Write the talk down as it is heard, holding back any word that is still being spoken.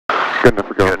Good enough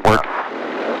for going to work?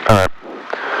 Alright.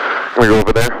 Can we go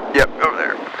over there? Yep, over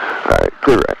there. Alright,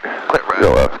 clear right. Clear right.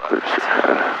 Go left, clear straight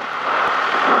ahead.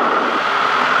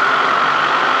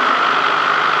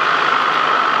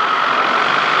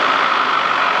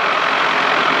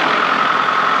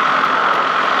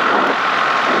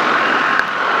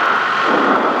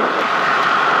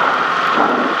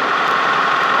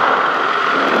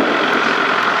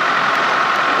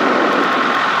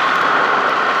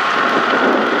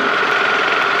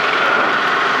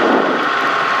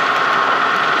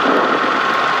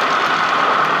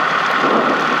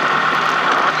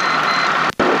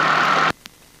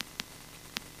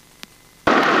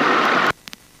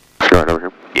 Right over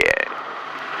here. Yeah.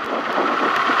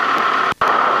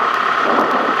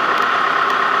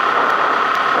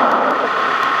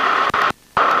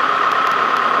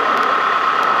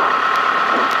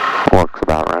 Looks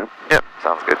about right. Yep,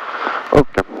 sounds good.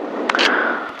 Okay.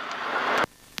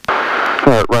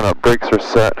 Alright, run up. Brakes are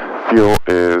set. Fuel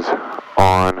is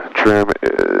on. Trim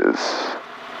is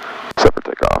set for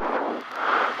takeoff.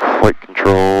 Flight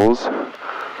controls.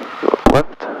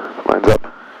 Left. Lines up.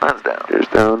 Mine's down. Ears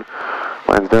down.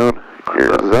 Lines down.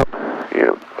 Ears up.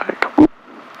 Yeah. Back. Boop.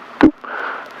 Boop.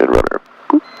 And rudder.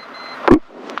 Boop. Boop.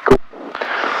 Cool.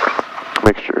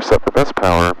 Make sure you're set for best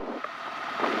power.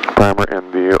 Primer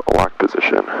in the lock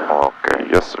position. Okay.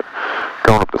 Yes, sir.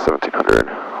 Going up to 1700.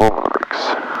 Hold on,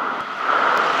 brakes.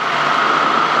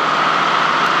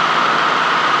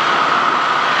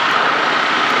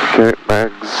 Okay,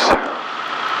 bags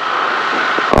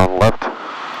on left.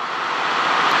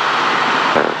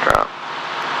 And drop.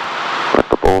 Back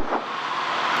to both.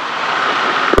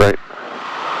 Right.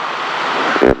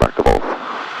 And back to both.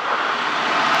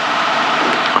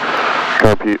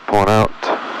 Carpet pulling out.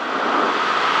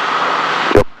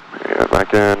 Yep. And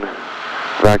back in.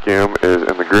 Vacuum is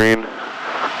in the green.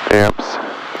 Amps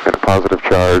in a positive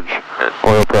charge.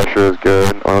 Oil pressure is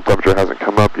good. Oil temperature hasn't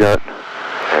come up yet.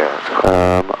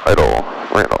 Idle.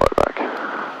 We're gonna let it back.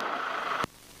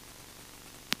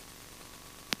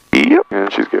 Yep.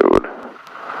 And she's good.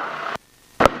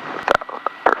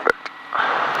 Perfect.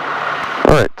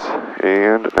 Alright.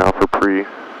 And now for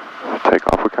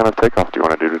pre-takeoff. What kind of takeoff do you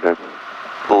want to do today?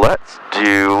 Let's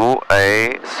do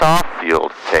a soft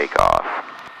field takeoff.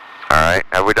 Alright,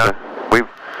 have we done? We've...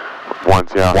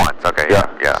 Once, yeah. Once, okay,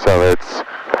 yeah. So it's the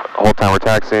whole time we're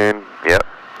taxiing. Yep.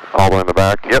 All the way in the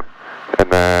back. Yep. And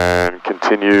then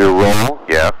continue to roll.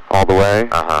 Yep. All the way.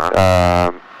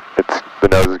 Uh-huh. The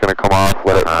nose is going to come off.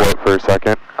 Let it float for a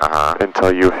second. Uh-huh.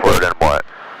 Until you hit. Float in what?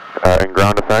 In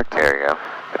ground effect. There you go.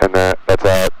 And that's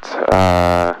at,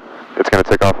 it's going to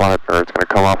take off on it, or it's going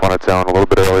to come off on its own a little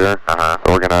bit earlier. Uh-huh.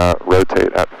 We're going to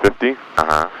rotate at 50.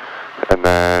 Uh-huh. And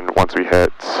then once we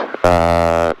hit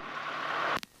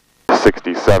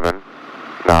 67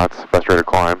 knots, best rate of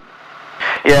climb.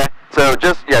 Yeah. So you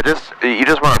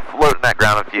just want to float in that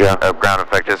ground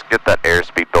effect. Just get that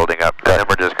airspeed building up, and then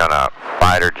we're just gonna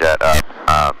fighter jet up.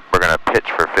 We're gonna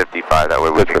pitch for 55. That way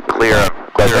we can clear up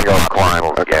climb.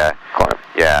 Okay. Yeah. Climb.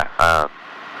 Yeah.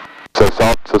 So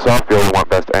soft field, we want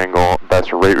best angle,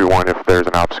 best rate we want if there's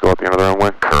an obstacle at the end of the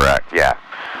runway? Correct, yeah.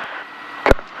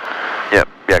 Okay. Yep,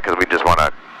 yeah, because we just want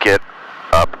to get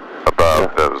up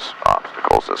above those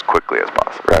obstacles as quickly as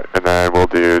possible. Right, and then we'll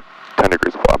do 10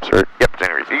 degrees of flaps, right? Yep, 10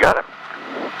 degrees. You got it.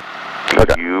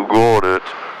 Okay. You got it.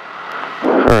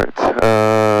 Alright,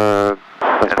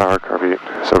 best power carpet,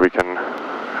 so we can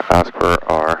ask for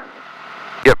our...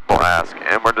 Yep, we'll ask,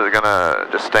 and we're just gonna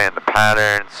stay in the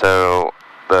pattern. So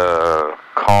the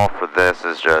call for this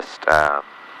is just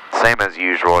same as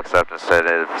usual, except instead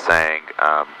of saying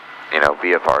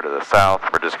VFR to the south,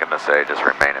 we're just gonna say just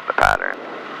remain in the pattern.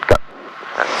 Okay.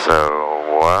 And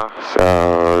so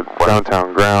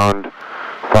downtown ground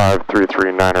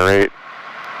 533908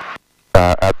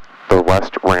 at the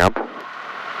west ramp,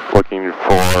 looking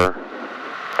for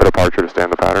a departure to stay in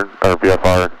the pattern, or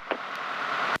VFR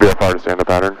to stay in the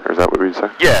pattern, or is that what we'd say?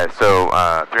 Yeah, so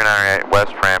 3908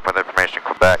 west ramp with information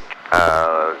Quebec,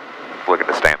 looking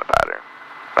to stay in the pattern.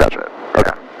 That's Gotcha. it.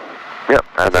 Okay. Yeah. Yep.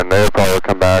 And then they'll probably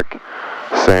come back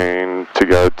saying to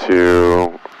go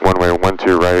to runway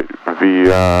 12 right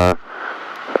via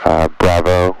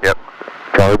Bravo. Yep.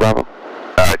 Charlie Bravo?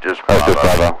 Just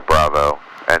Bravo. Bravo.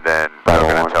 And then Bravo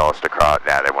they're going to tell us to cross.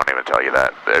 Yeah, they won't even tell you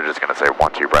that. They're just going to say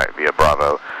 12 right via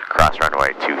Bravo, cross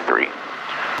runway 23.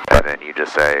 And then you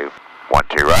just say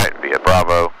 12 right via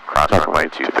Bravo, cross runway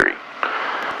 23.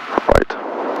 Right.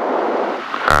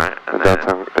 Alright. And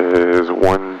downtown is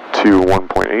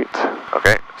 121.8.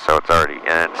 Okay, so it's already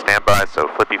in standby, so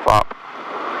flippy flop.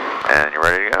 And you're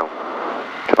ready to go.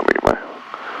 Tell me my...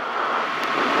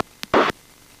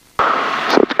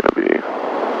 So it's going to be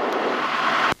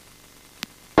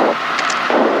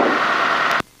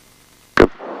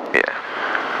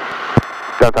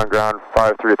Downtown ground,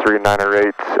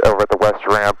 533-908, over at the west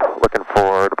ramp, looking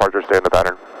for departure, stay in the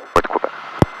pattern. With Quebec.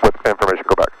 With information,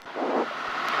 go back.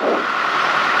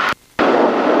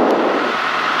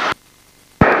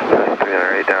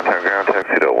 308, downtown ground,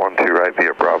 taxi to 12 right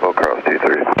via Bravo, cross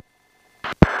 23.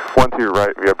 12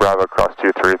 right via Bravo, cross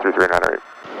 23, 33908.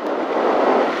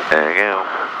 There you go.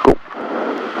 Cool.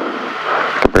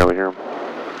 I can barely hear him.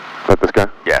 Is that this guy?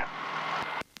 Yeah.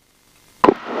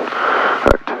 Cool.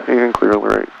 Alright, and clear on the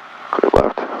right, clear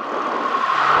left.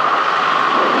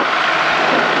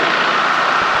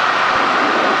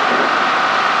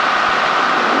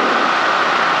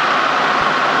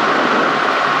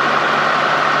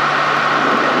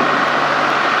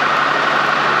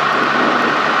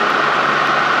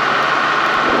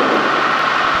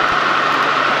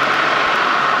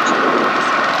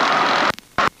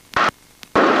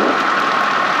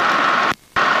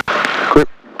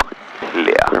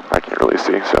 I can't really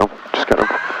see, so just kind of.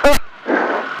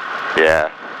 Yeah.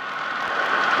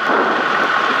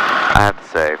 I have to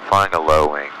say, flying a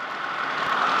low wing.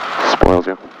 Spoils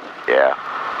you. Yeah.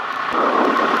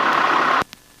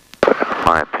 In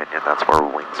my opinion, that's where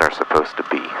wings are supposed to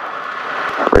be.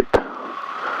 Right.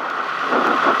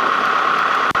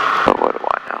 But what do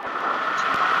I know?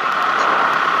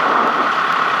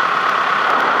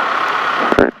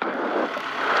 Alright.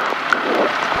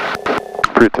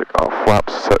 Pre-takeoff,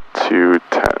 flaps set to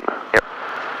 10. Yep.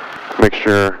 Make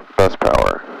sure bus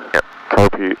power. Yep.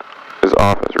 Carb heat is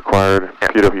off as required.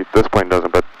 Yep. Pitot heat, this plane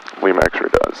doesn't, but Lima X-ray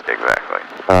does. Exactly.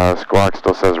 Squawk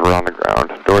still says we're on the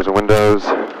ground. Doors and windows.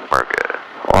 We're good.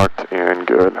 Locked and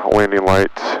good. Landing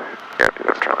lights. Yep, you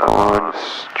turn that On.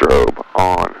 Strobe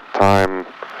on. Time.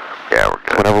 Yeah, we're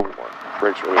good. Whenever we want.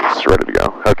 Brakes release. Ready to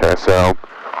go. Okay, so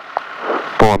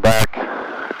pulling back.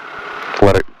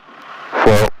 Let it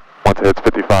float. Once it hits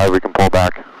 55, we can pull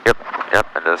back. Yep,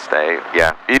 and just stay.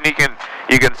 Yeah, you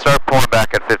can start pulling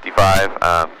back at 55.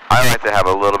 I like to have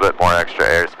a little bit more extra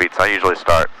airspeed, so I usually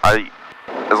start.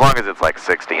 As long as it's like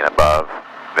 60 and above,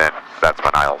 then that's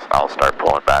when I'll start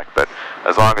pulling back. But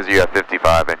as long as you have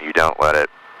 55 and you don't let it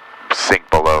sink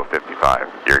below 55,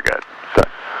 you're good.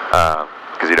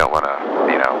 Because you don't want to,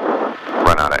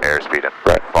 run out of airspeed and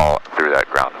fall through that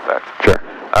ground effect. Sure.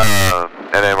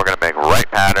 And then we're going to make right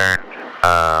pattern.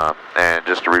 And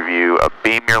just to review,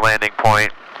 beam your landing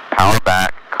point, power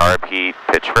back, carb heat,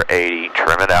 pitch for 80,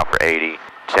 trim it out for 80,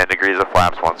 10 degrees of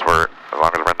flaps as long as we're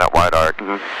in that wide arc.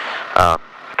 Mm-hmm.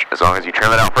 As long as you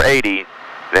trim it out for 80,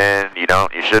 then you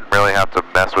shouldn't really have to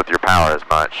mess with your power as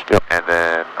much. Yep. And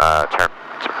then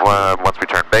once we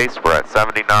turn base, we're at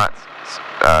 70 knots,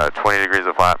 20 degrees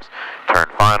of flaps, turn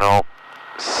final,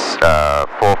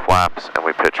 full flaps, and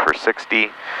we pitch for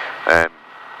 60, and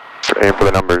aim for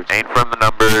the numbers. Aim from the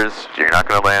numbers. You're not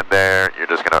going to land there. You're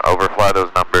just going to overfly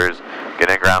those numbers, get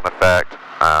in ground effect.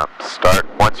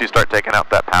 Once you start taking out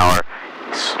that power,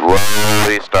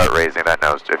 slowly start raising that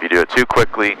nose. If you do it too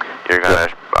quickly, you're going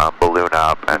to balloon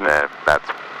up, and then it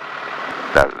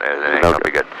ain't going to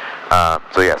be good.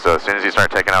 So as soon as you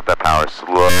start taking out that power,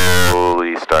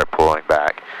 slowly start pulling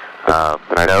back.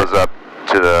 Nose up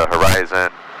to the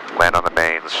horizon, land on the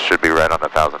mains, should be right on the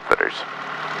 1,000-footers.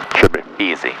 Should be.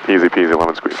 Easy. Easy peasy,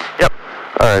 lemon squeeze. Yep.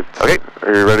 Alright. Okay.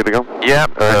 Are you ready to go?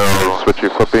 Yep. Alright, so switch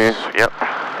your flippy. Yep.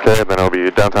 Okay, then it'll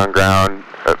be downtown ground,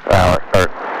 or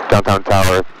downtown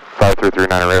tower,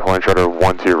 533-908, holding short of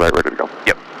 1 to your right, ready to go.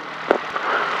 Yep.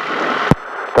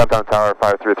 Downtown tower,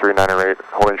 533-908,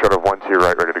 holding short of 1 to your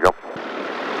right, ready to go.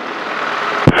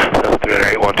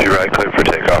 308, 12 right, clear for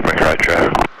takeoff, make right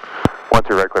track. 1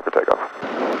 to right, clear for takeoff.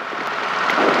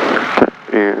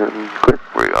 And clear.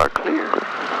 We are clear.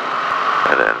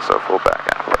 And then so full back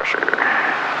out pressure.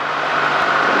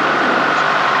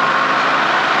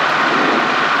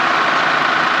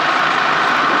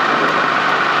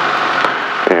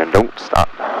 And don't stop.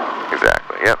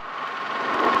 Exactly, yep.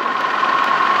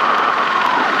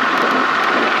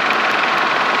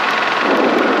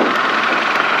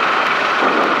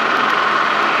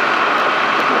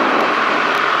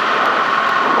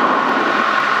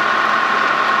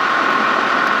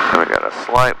 And we got a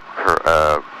slight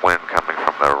wind coming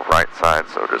from the right side,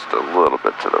 so just a little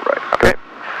bit to the right. Okay.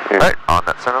 Yeah. Alright, on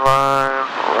that center line,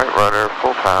 right rudder,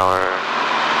 full power.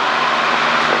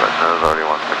 So that nose already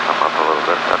wants to come up a little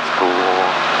bit, that's cool.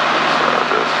 So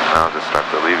now just start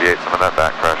to alleviate some of that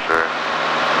back pressure.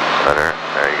 Better,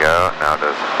 there you go. Now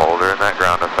just hold her in that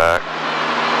ground effect.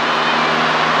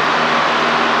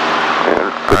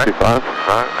 And 55.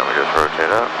 Right, now we just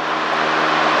rotate up.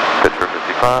 Pitch for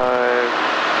 55.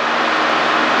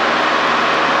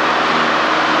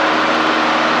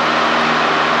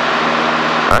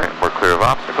 Alright, we're clear of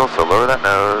obstacles, so lower that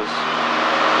nose.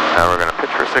 Now we're going to pitch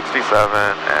for 67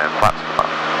 and flaps come up.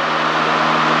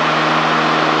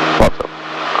 Flaps up.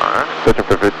 Alright. Pitching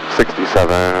for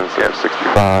 67, so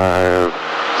 65,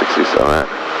 67.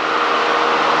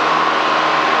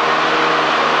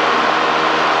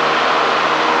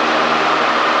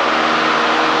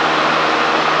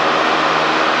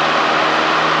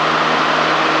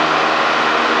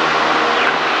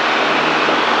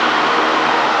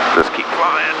 Just keep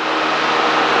flying.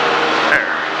 There.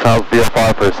 How's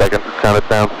VFR for a second? Count it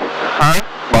down. Huh?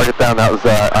 Mark it down. That was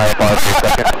IFR for a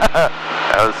second.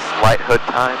 That was slight hood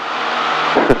time.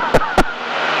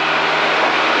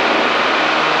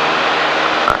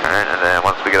 Alright, and then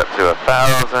once we get up to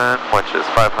 1,000, which is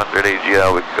 500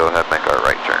 AGL, we can go ahead and make our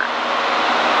right turn.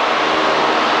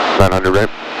 900, right?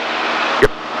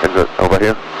 Yep. And over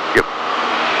here? Yep.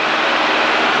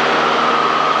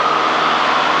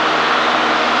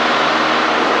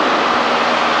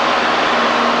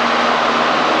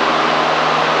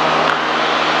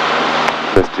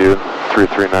 Missed you.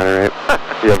 3398.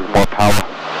 You have more power.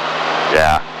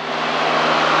 Yeah.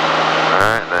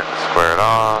 Alright, then square it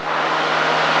off.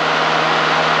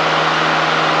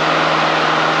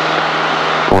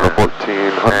 Going to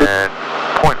 1400. And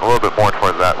point a little bit more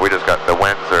towards that. We just got the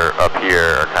winds are up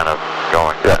here, are kind of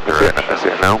going that direction. I see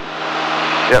it now.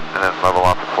 Yep, and then level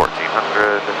off at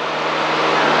 1400.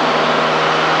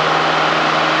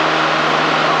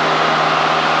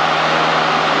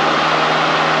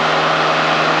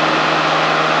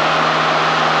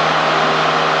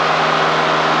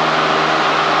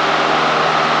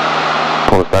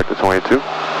 Pull us back to 22.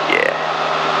 Yeah.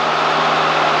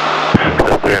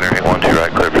 That's 300, 1-2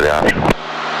 right, clear for the option.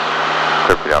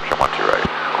 Clear for the option, 1-2 right.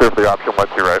 Clear for the option,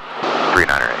 1-2 right.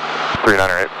 398.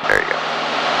 398. There you go.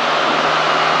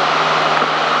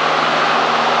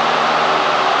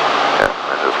 Yeah,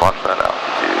 and just watch that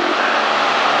altitude.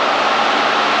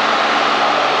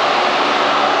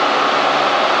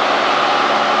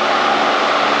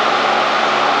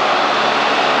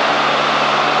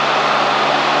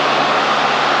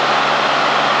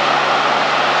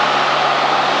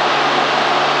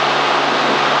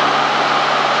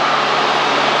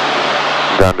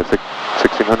 Down to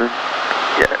 1600.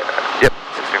 Yeah, yep,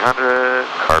 1600,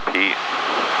 carb heat,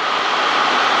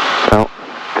 Out.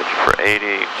 pitch for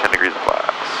 80, 10 degrees of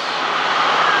flaps.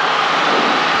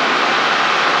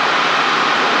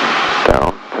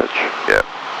 Down. Pitch. Yep,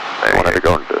 there I wanted you to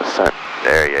go into descent.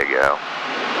 There you go.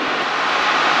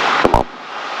 Come on.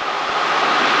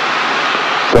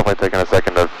 It's definitely taking a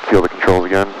second to feel the controls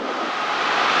again.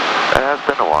 It has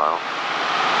been a while.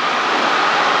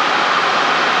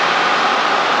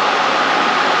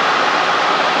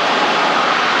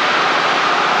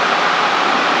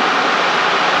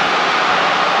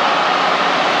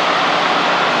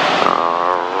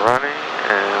 Running,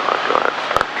 and let's go ahead and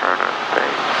start turning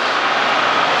things.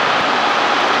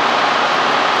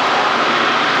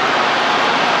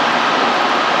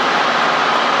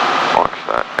 Watch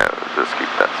that nose, just keep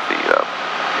that speed up.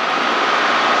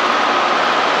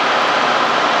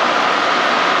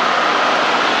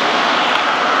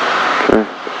 Okay.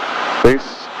 Base.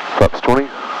 Flaps 20.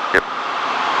 Yep.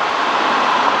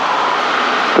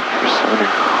 Pitch for 70.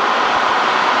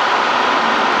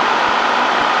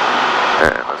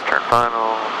 And let's turn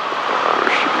final.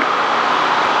 Overshoot.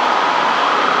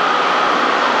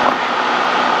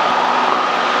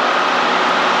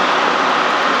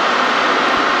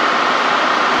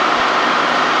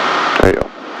 There you go.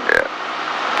 Yeah.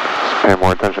 Just paying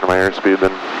more attention to my airspeed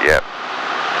than. Yep.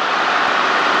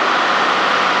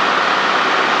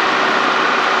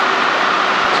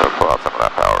 So pull out some of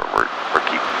that power. We're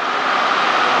keep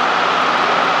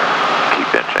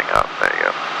inching up. There you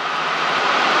go.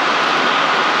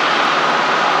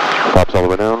 Flaps all the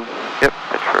way down. Yep.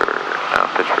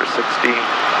 Pitch for 60.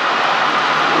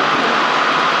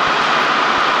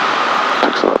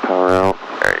 Took some of that power out.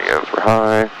 There you go. We're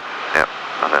high. Yep.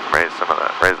 And then raise some of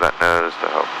that. Raise that nose to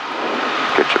help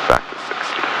get you back to 60.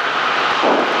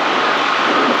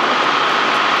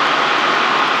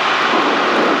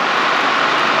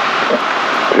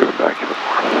 Maybe back even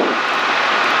more.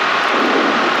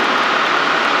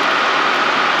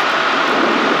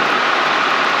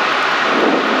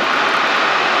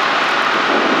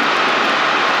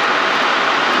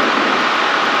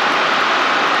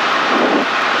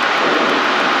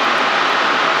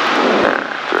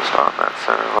 Just on that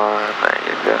center line. There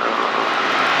you go.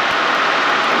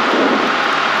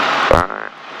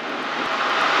 Alright.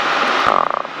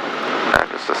 Now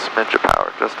just a smidge of power.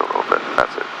 Just a little bit.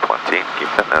 That's it. 20. Keep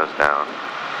that nose down.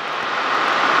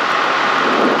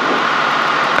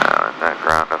 Now in that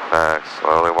ground effect,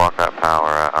 slowly walk that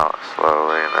power out.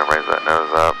 Slowly, and then raise that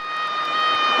nose up.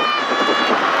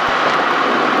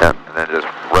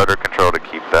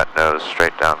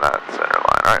 that center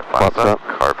line. Alright, flaps up.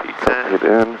 Carpeet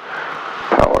in.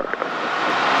 Power.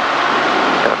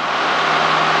 Yep.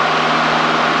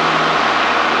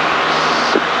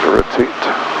 Rotate.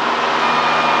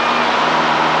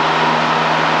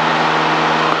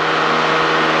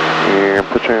 And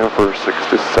pitching for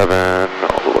 67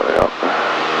 all the way up.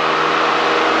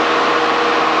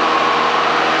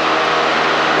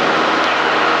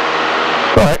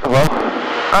 Alright, well,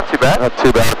 not too bad. Not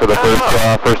too bad for the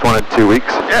first one in 2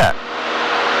 weeks. Yeah.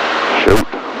 Shoot.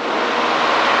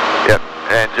 Yep,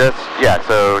 and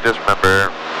so just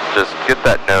remember, just get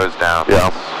that nose down. Yeah.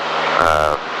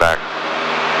 Back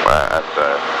at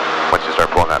once you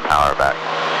start pulling that power back.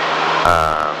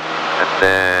 And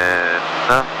then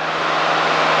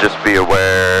just be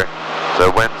aware, so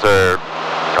winds are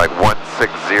like 160,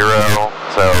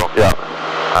 so yeah.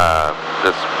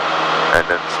 And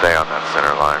then stay on that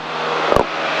center line.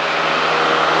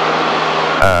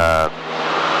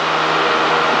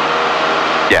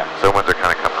 Yeah, so winds are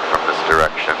kind of coming from this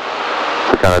direction.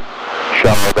 So kind of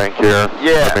shallow bank here.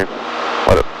 Yeah. I mean,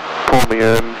 let it pull me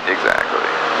in. Exactly.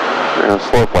 You know,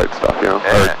 slow flight stuff, you know.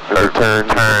 Or turn.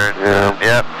 Yeah.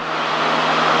 Yep.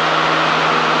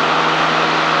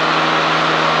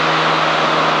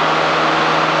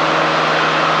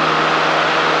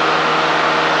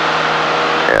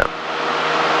 Yep.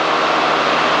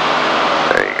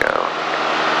 There you go.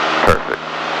 Perfect.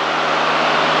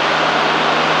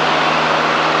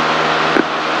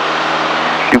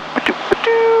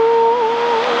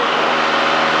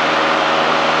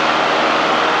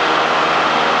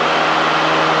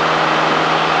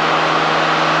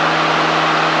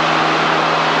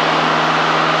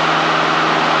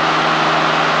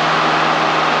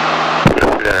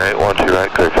 Alright, 1-2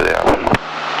 right, clear for the option.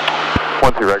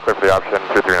 1-2 right, clear for the option,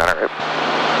 239 right.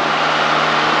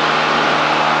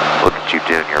 Look at you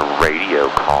doing your radio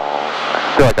calls. I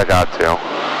feel like I got to.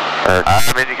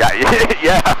 I mean, you got,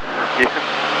 yeah.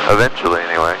 Eventually,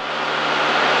 anyway.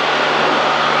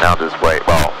 Now just wait.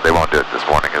 Well, they won't do it this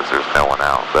morning because there's no one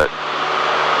out, but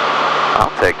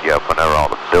I'll take you up whenever all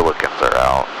the Billikens are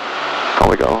out.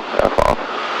 Probably go F off.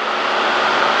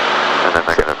 And then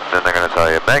they're gonna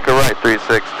tell you, make a right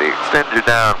 360, extend your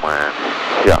downwind.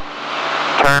 Yeah.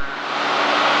 Turn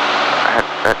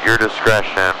at your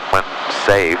discretion when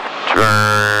safe.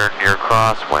 Turn your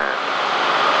crosswind.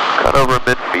 Cut over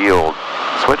midfield.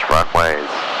 Switch runways.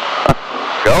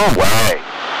 Go away.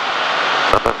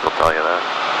 Sometimes they'll tell you that.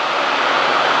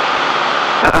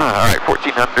 Alright,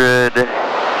 1400. Yeah,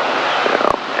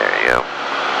 there you go.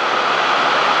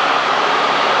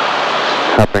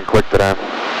 Happening quick today.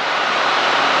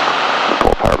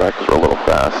 Pull power back because we're a little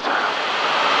fast.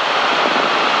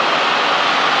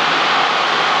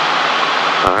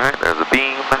 Alright, there's a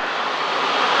beam.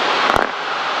 Alright.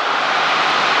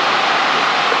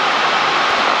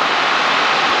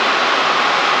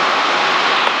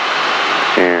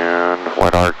 And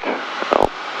white arc. Oh,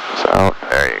 it's out.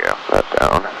 There you go. That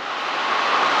down.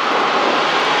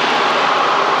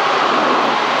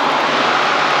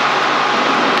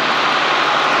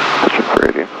 Pitching for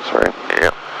 80, sorry.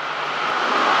 Yep.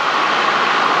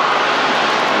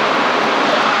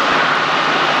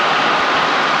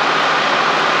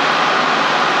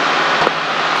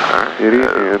 Alright. 80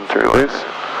 and turn base.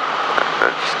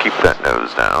 Just keep that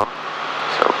nose down.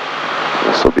 So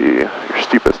This will be your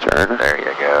steepest turn. there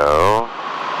you go.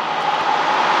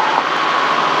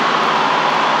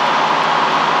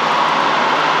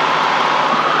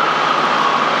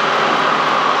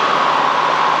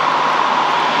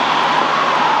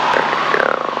 There you go.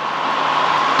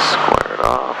 Square it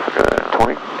off. Good.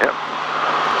 20. Yep.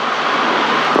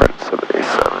 Right at 70.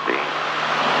 70.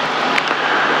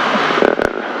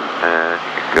 And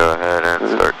you can go ahead and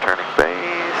start turning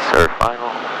base or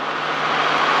final.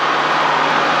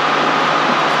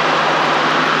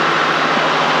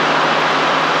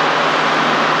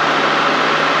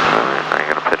 Alright, now you're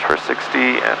going to pitch for 60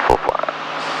 and full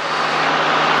flaps.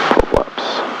 Full flaps.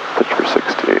 Pitch for 60.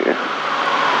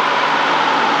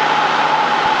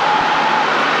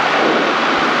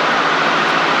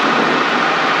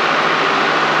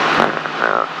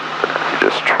 Now, if you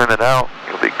just trim it out,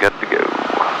 you'll be good to go.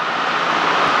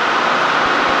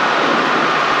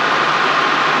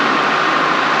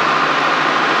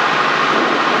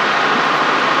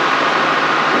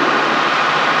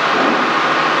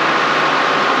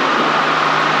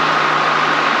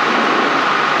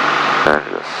 And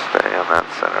just stay on that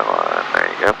center line. There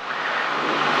you go.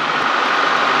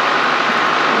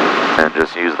 And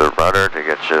just use the rudder to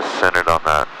get you centered on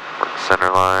that center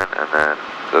line, and then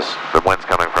just the wind's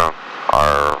coming from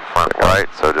our front right,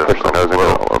 so just Push the nose into it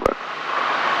a little bit.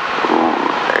 Ooh,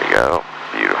 there you go.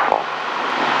 Beautiful.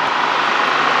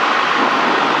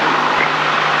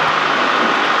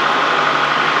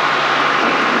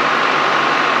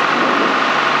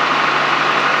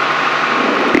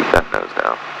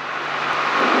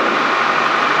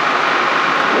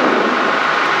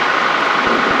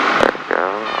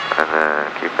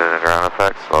 Keep it in ground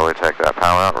effect. Slowly take that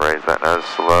power out. Raise that nose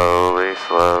slowly,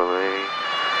 slowly.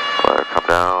 Let it come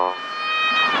down.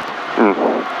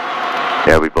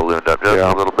 Yeah, we ballooned up just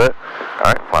a little bit. All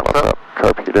right, flaps up.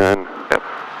 Carpet in. Yep.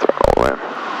 Throttle in.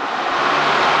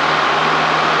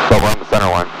 So we're on the center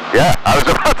line. Yeah, I was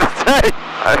about to say.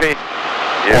 I mean,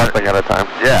 yeah. One thing at a time.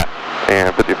 Yeah.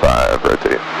 And 55,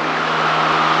 rotate.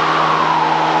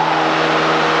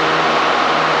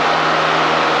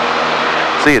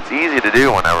 See, it's easy to do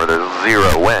whenever there's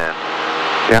zero wind.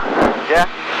 Yeah. Yeah.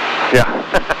 Yeah.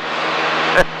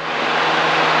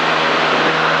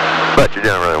 But you're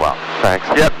doing really well. Thanks.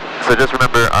 Yep. So just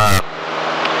remember,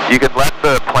 you can let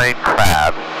the plane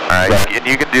crab, all right? And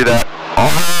you can do that all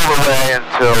the way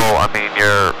until, I mean,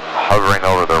 you're hovering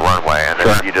over the runway, and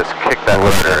then you just kick that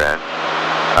rudder in.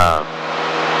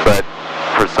 But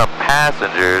for some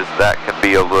passengers, that can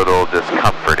be a little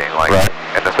discomforting, like,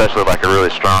 and especially like a really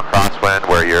strong crosswind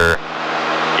where you're,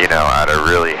 you know, at a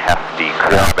really hefty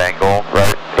crab angle.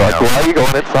 Right. Like, why are you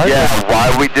going inside? Yeah.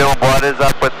 Why are we doing? What is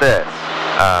up with this?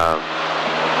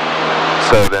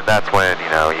 So then that's when, you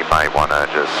know, you might want to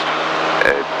just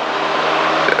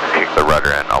kick the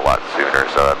rudder in a lot sooner,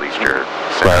 so at least your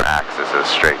center axis is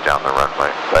straight down the runway.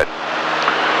 But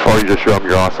or you just show them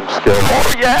your awesome skill.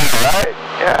 Oh yeah, right?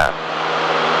 Yeah.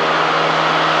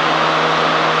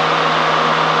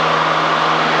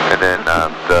 And then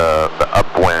the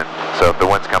upwind. So if the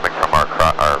wind's coming from our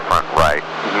front right,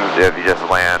 if you just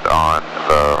land on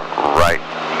the right,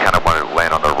 you kind of want to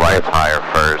land on the right tire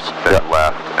first, then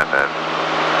left, and then.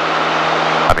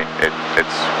 I mean,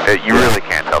 you really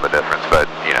can't tell the difference, but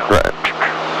you know. Right.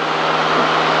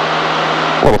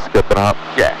 A little skipping up.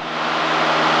 Yeah.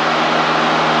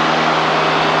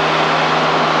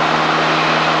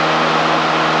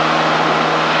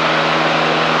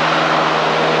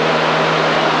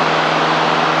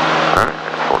 All right,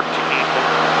 there's 14.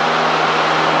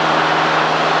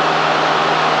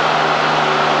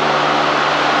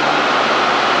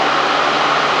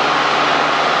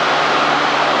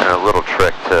 And a little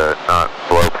trick to not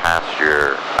blow past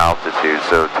your altitude.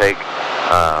 So take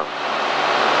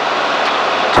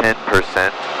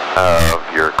 10% of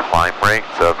your climb rate.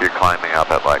 So if you're climbing up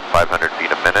at like 500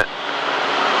 feet a minute,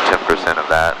 10% of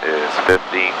that is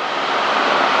 50.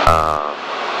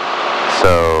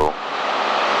 So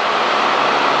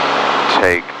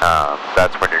take,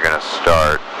 that's when you're going to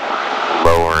start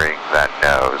lowering that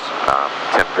nose.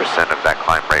 10% of that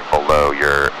climb rate below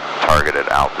your targeted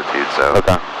altitude. So,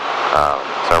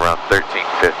 so around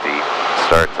 1350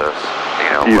 starts us, you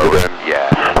know, lower. Yeah.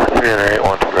 308,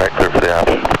 1 2 right, clear for the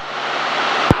option.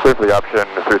 Clear for the option,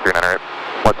 3398.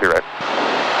 1 2 right.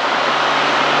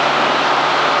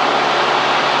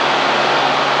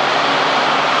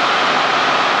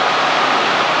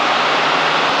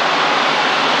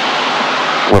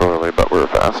 A little early, but we're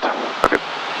fast. Okay.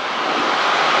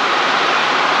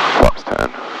 Flaps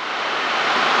 10.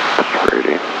 Push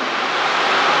 80.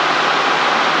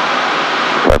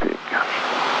 5 feet.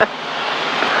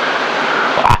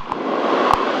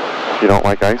 You don't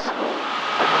like ice?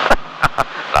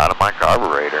 Not on my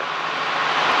carburetor.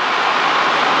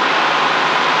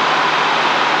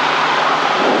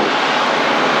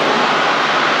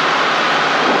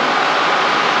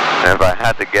 And if I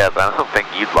had to guess, I don't think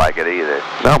you'd like it either.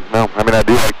 No. I mean, I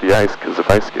do like the ice because of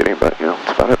ice skating, but, you know,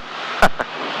 that's about it.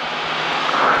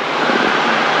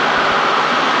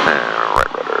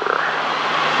 Right rudder.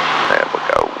 There we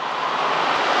go.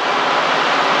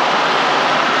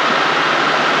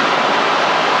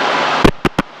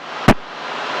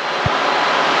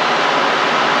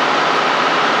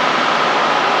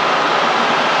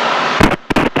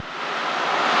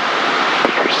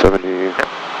 Picture 70.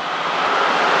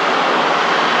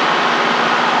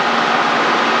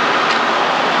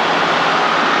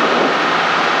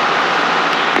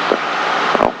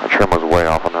 Way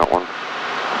off on that one.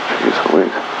 Jeez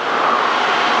Louise.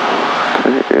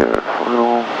 Okay, and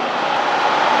final.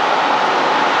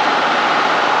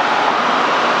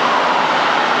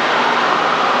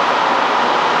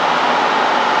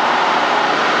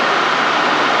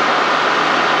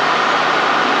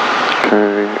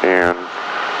 Okay, and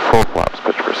full flaps,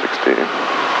 pitch for 60.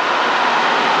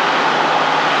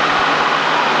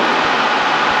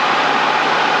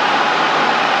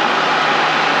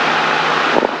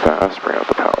 Fast, bring out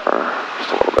the power just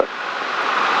a little bit.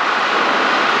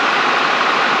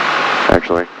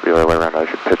 Actually, the other way around, I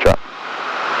should pitch up.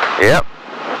 Yep.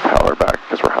 Power back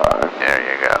because we're high. There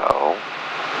you go.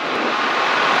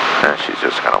 And she's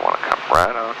just going to want to come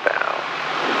right on down.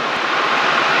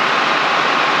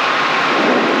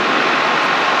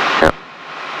 Yep.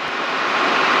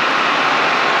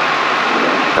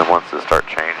 And once it starts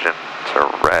changing to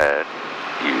red,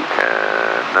 you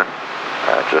can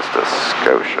adjust a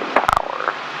Scotia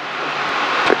power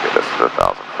to get us to the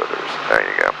 1,000 footers. There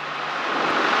you go.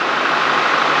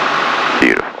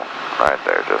 Beautiful. Right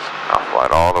there, just I'll fly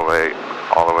it all the way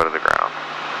to the ground.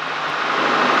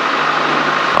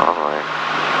 All the way.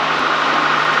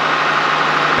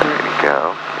 There you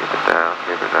go. Keep it down,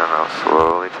 keep it down. I'll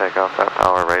slowly take off that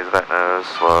power, raise that nose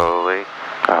slowly.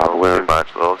 A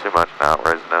little too much. Now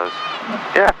raise the nose.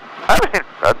 Yeah, I mean,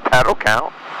 that'll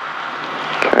count.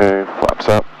 Okay, flaps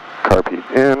up, carb heat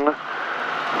in,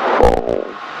 full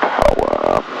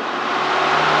power.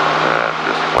 And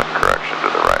just wind correction to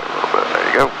the right a little bit. There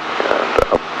you go. And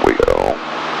up we go.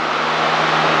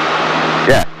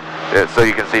 Yeah, so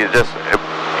you can see just,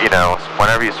 you know,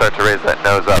 whenever you start to raise that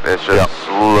nose up, it's just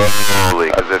slowly,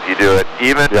 because if you do it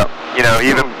even, you know,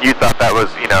 even you thought that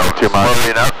was, you know, too much,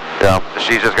 slowly enough,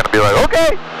 she's just going to be like,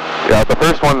 okay. Yeah, the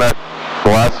first one not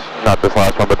this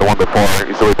last one, but the one before,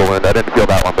 easily ballooned. I didn't feel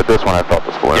that one, but this one I felt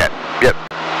this balloon. Yep.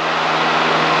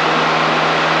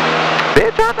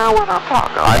 Bitch, I know what I'm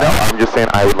talking about. I know, I'm just saying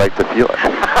I would like to feel it.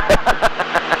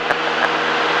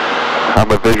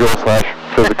 I'm a visual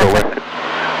 / physical with it.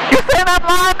 You saying I'm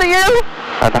lying to you?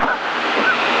 I know.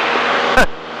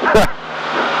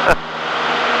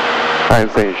 I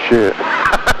ain't saying shit.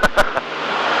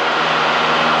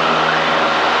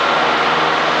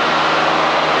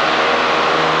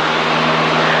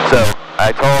 So,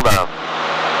 I told,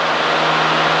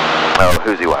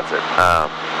 who's he wants it?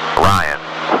 Ryan.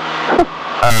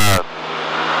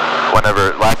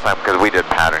 Whenever, last time, because we did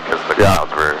pattern, because the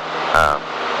clouds were,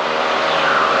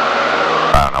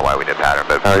 I don't know why we did pattern,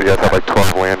 but... You guys had like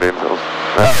 12 landings.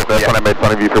 That's when I made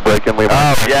fun of you for breaking leaving.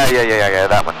 Oh, yeah,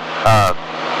 that one.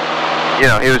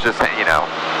 You know, he was just saying, you know,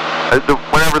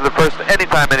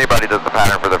 anytime anybody does the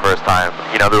pattern for the first time,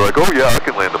 you know, they're like, oh yeah, I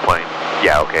can land the plane.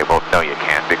 Yeah, okay, well, no you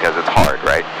can't, because it's hard,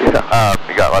 right? Yeah.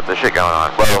 You got lots of shit going on.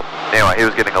 Well, anyway, he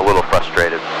was getting a little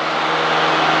frustrated.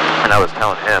 And I was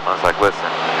telling him, I was like, listen,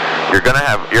 you're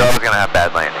always gonna have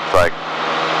bad landings. Like,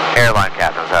 airline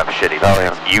captains have shitty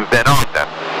landings. You've been on them,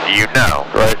 you know.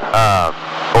 Right.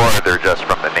 Or they're just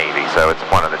from the Navy, so it's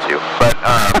one of the two. But,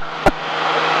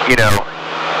 you know,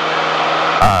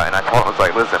 and I told him, I was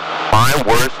like, listen, my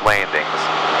worst landings,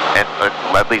 and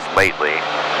at least lately,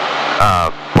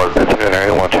 was...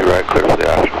 Engineer 12 right, clear for the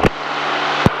option.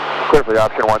 Clear for the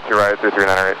option, 12 right,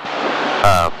 3398.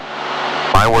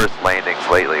 My worst landings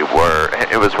lately it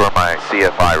was for my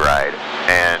CFI ride,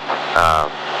 and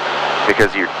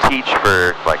because you teach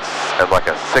for like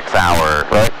a 6 hour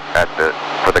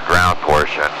for the ground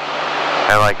portion,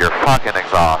 and like you're fucking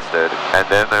exhausted, and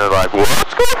then they're like, well,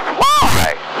 let's go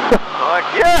fly. I'm like,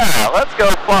 yeah, let's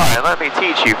go fly, and let me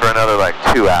teach you for another like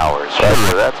 2 hours.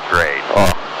 Sure, that's great.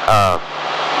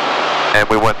 And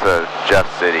we went to Jeff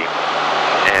City,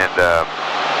 and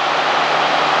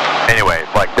anyway,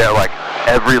 like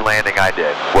every landing I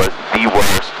did was the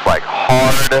worst, like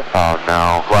hard. Oh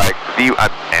no. Like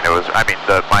and it was, I mean,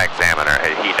 my examiner,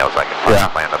 he knows I can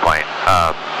land the plane.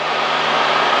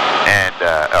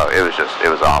 It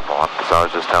was awful. So I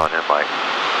was just telling him, like,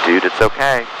 dude, it's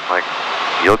okay. Like,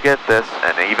 you'll get this,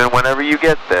 and even whenever you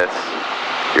get this,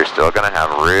 you're still gonna have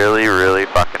really, really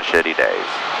fucking shitty days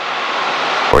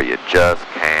where you just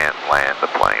can't land the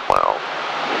plane well.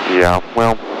 Yeah,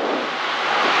 well,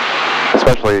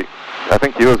 especially, I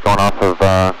think he was going off of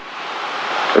a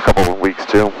couple of weeks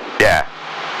too. Yeah.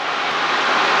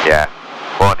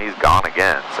 Well, and he's gone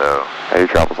again, so. Yeah, he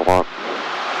travels a lot.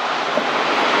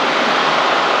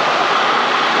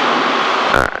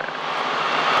 Alright.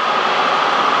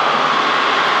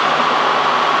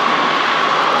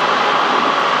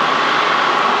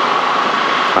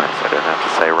 Nice, I didn't have to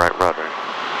say right rudder.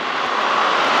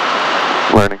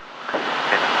 Learning.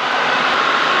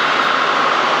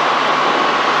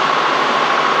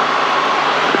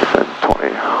 And 20.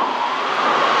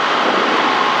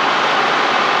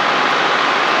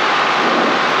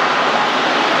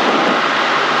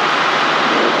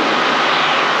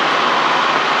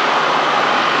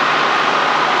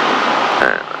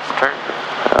 And let's turn.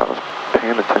 I was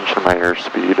paying attention to my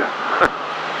airspeed.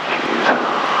 Jeez.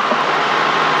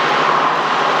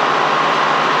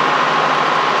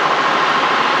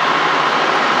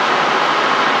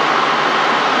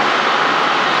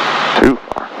 Too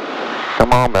far.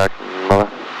 Come on back, mother.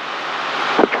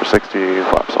 Pitch for 60,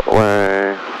 flaps all the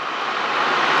way.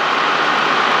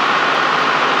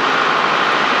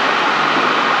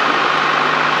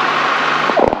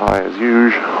 A little high as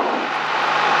usual.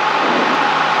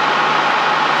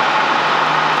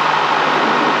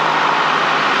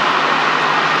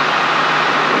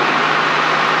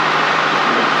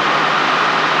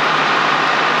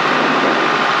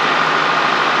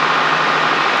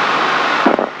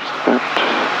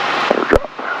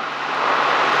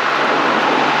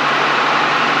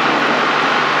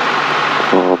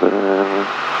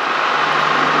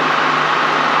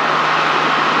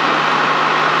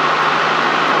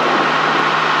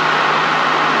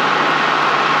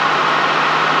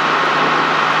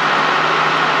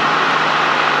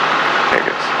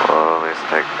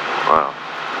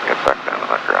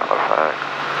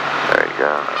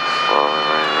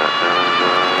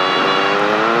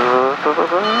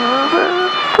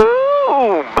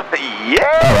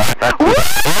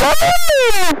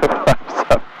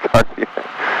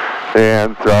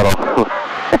 and throttle.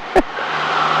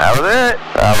 That was it.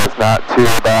 That was not too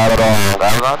bad at all.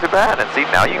 That was not too bad. And see,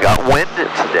 now you got wind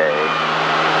today.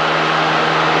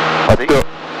 Let's do it.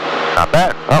 Not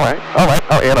bad. All right.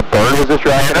 Oh, and a bird was just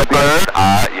dragging And a at the end.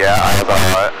 bird. Yeah, I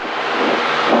saw it.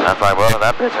 That's like, well,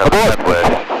 that bitch has a head wish.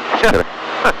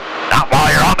 Not while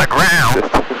you're on the ground.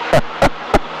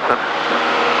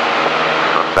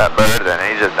 That bird, then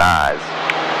he just dies.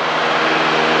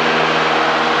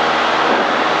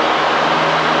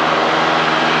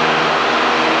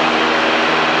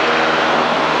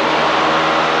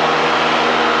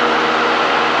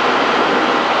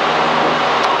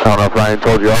 I don't know if Ryan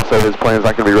told you also his plane's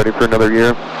not going to be ready for another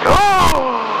year.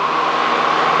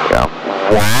 Yeah.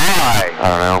 Why? I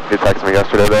don't know. He texted me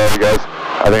yesterday though, you guys.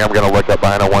 I think I'm going to look at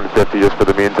buying a 150 just for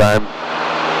the meantime.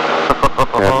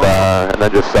 And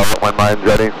then just sell it when mine's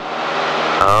ready.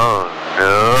 Oh,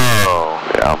 no.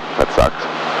 Yeah, that sucks.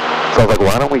 So I was like,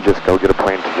 why don't we just go get a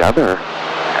plane together?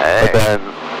 Hey. But then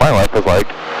my wife was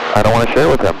like, I don't want to share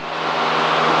with him.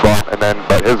 Well,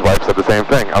 but his wife said the same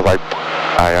thing. I was like,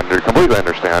 I completely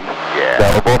understand. Yeah.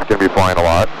 That we're both going to be flying a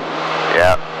lot.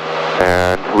 Yeah.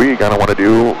 And we kind of want to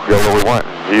go where we want.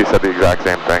 He said the exact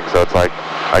same thing, so it's like,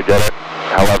 I get it.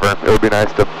 However, it would be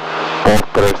nice to both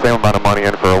put the same amount of money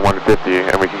in for a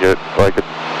 150, and we can get like a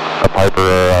Piper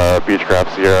or a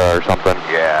Beechcraft Sierra or something.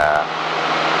 Yeah.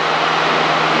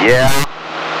 Yeah.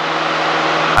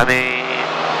 I mean,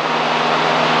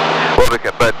 well,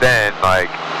 but then,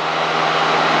 like,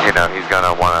 you know, he's going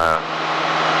to want to,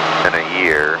 in a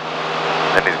year,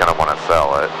 and he's going to want to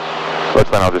sell it. Which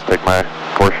then I'll just take my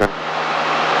portion.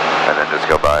 And then just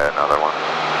go buy another one.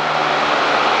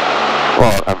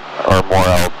 Well, or more,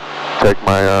 I'll take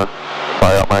my,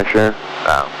 buy out my share.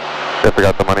 No. If I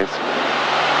got the monies.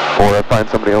 Or I find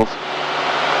somebody else.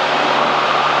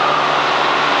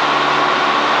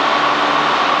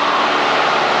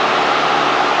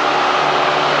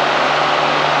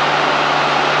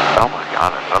 Oh my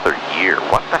god, another year.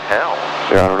 What the hell?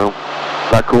 Yeah, I don't know.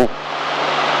 Not cool.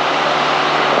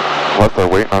 Unless they're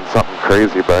waiting on something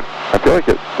crazy, but I feel like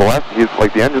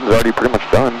the engine's already pretty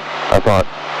much done, I thought.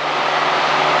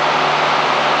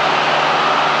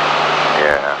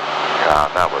 Yeah.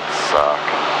 God, that would suck.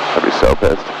 I'd be so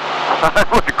pissed. I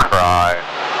would cry.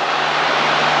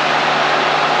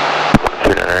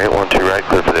 3908, 12 right,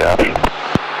 clear for the option.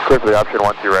 Clear for the option,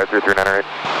 12 right, 3398.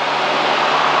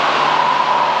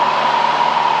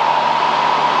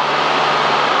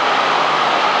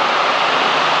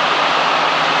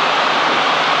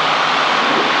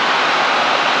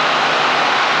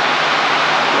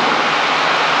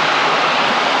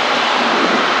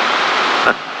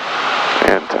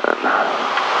 And 10.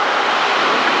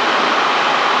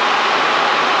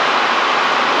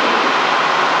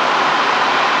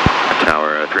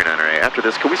 Tower 3908. After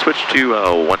this, can we switch to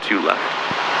 12 left?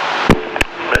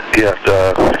 Yeah,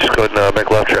 just go ahead and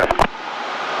make left traffic.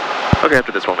 Okay,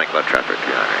 after this, we'll make left traffic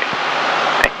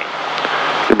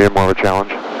 3908. Give me more of a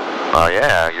challenge. Oh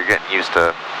yeah, you're getting used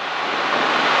to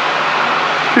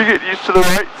the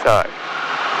right side.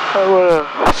 I wanna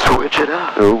switch it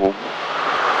up. Ooh.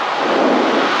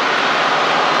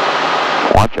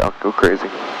 Watch out, go crazy.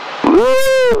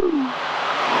 Woo!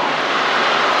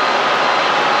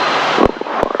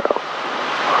 Far out.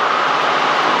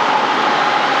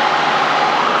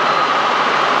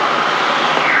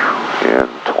 And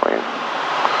 20.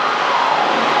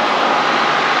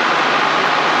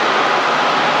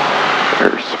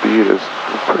 Airspeed is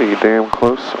pretty damn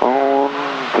close on.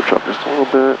 Push up just a little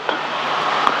bit.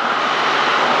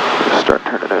 Just start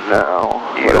turning it now.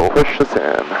 Let it push us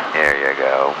in. There you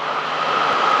go.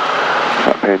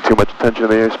 Not paying too much attention to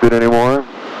the airspeed anymore. I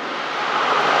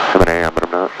mean, I am, but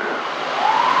I'm not.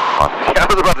 I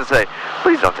was about to say,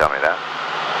 please don't tell me that.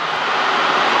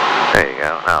 There you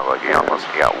go. Now look, you got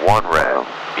one red.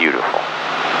 Beautiful.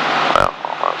 Well,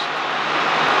 almost.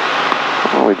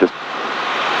 Well, we just...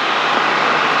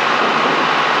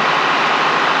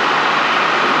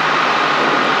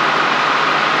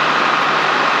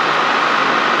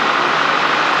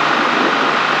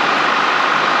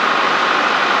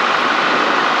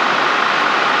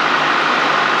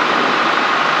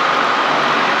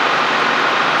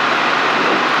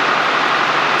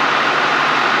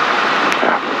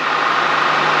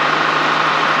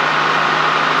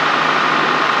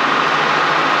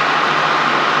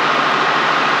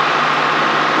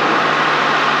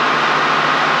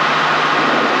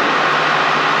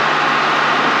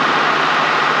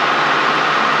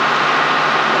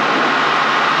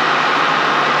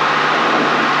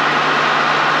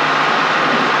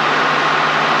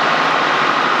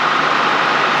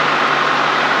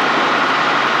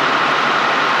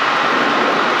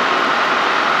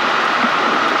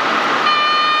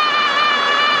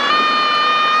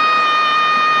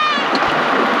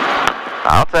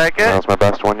 take it. That was my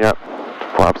best one yet.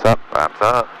 Flaps up. Flaps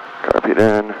up. Carpet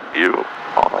in. You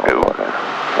on the go.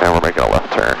 And we're making a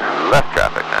left turn. Left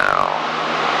traffic now.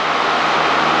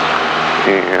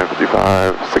 And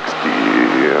 55, 60,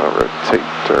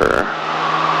 rotator.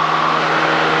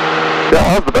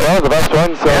 Yeah, that was the best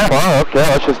one so far. Okay,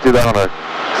 let's just do that on a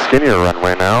skinnier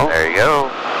runway now. There you go.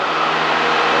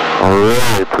 I'll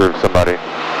really prove somebody.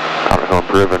 I don't know who I'm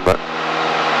proving, but...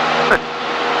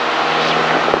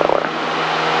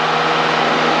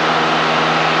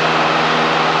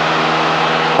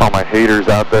 All my haters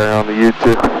out there on the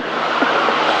YouTube.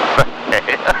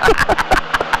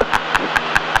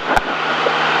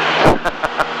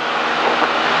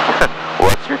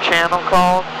 What's your channel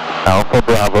called? Alpha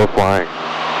Bravo Flying.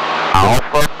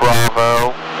 Alpha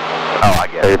Bravo. Oh, I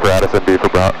get it. A for Addison, B for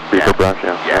Brush,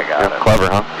 yeah. Yeah, I got it. Clever,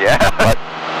 huh? Yeah.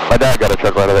 My dad got a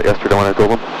chuckle out of that yesterday when I told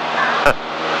him.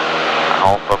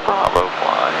 Alpha Bravo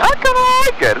Flying. I kind of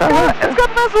like it. It's got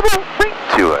a nice little ring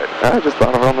to it. I just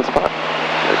thought of it on the spot.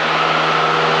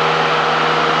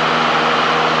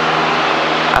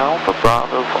 Alpha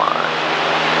Bravo Flying.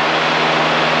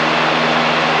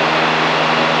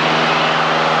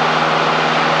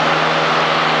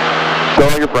 Tell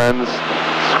all your friends,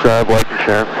 subscribe, like, and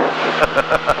share.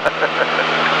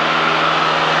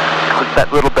 Click that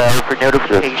little bell for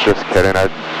notifications. Just kidding. I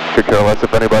could care less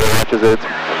if anybody watches it.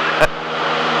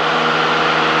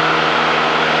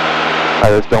 I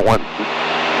just don't want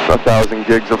 1,000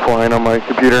 gigs of flying on my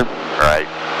computer. Right.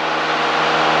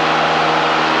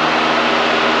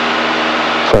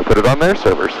 So I put it on their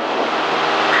servers.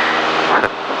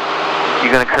 You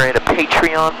gonna create a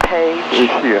Patreon page?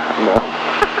 Yeah, no.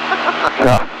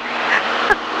 Yeah.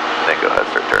 Then go ahead,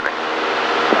 start turning.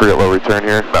 I forget where we turn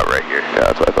here. About right here.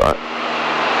 Yeah, that's what I thought.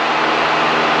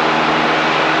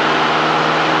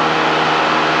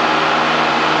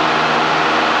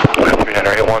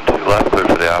 Generate 12 left, clear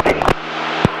for the option.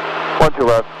 12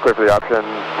 left, clear for the option,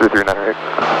 3398.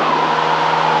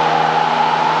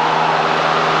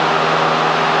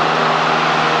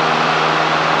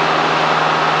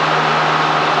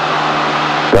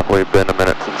 Definitely been a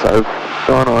minute since I've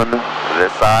gone on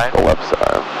this side? The left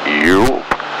side. You.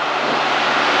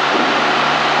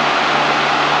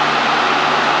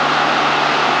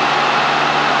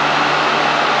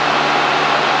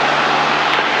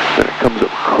 Then it comes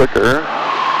up quicker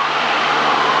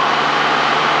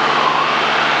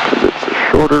because it's a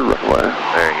shorter runway.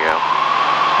 There you go.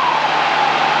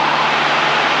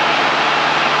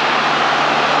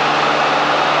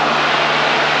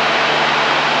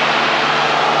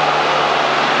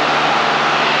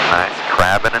 Nice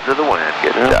crabbing into the wind.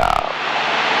 Good job.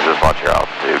 Just watch your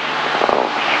altitude. Oh,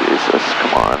 Jesus.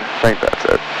 Come on. I think that's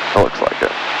it. It looks like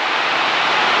it.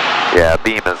 Yeah,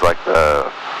 beam is like the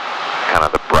kind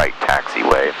of the bright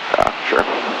taxiway. Sure.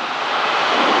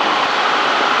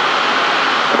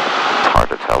 It's hard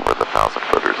to tell where the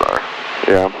 1,000-footers are.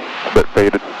 Yeah, a bit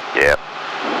faded. Yep.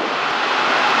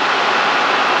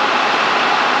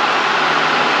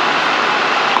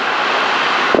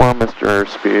 Come on, Mr.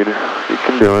 Airspeed. You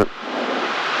can do it.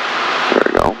 There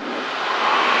we go.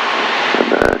 And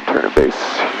then turn a base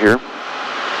here.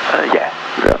 Yeah. Yeah.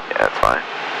 Yeah, that's fine.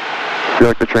 Feel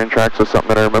like the train tracks was something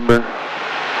that I remember?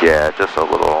 Yeah, just a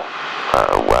little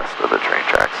west of the train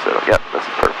tracks. So, yep, this is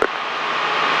perfect.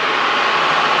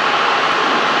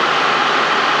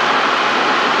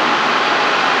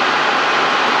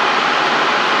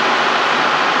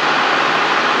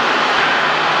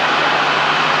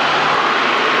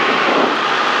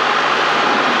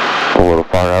 A little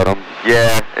far out on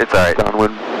Yeah, it's alright.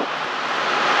 downwind.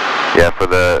 Yeah, for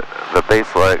the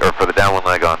base leg, or for the downwind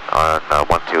leg on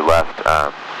 1-2 left,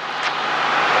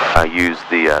 I use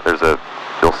the,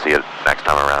 you'll see it next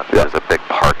time around, there's a big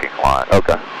parking lot.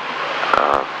 Okay.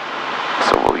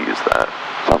 So we'll use that.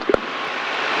 Sounds good.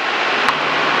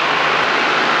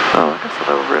 Oh, I guess I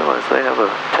don't realize they have a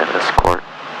tennis court.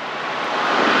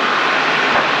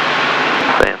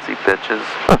 Fancy bitches.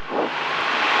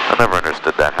 I never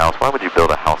understood that house. Why would you build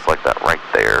a house like that right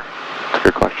there? That's a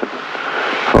good question.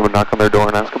 I would knock on their door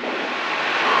and ask them.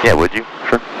 Yeah, would you?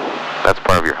 Sure. That's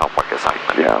part of your homework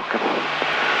assignment. Yeah, okay.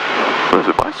 What is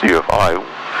it? My CFI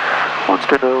wants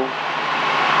to know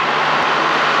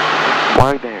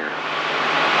why there.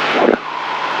 Yeah.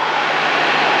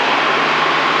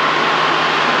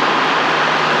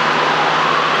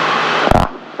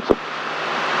 That's a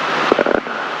bad.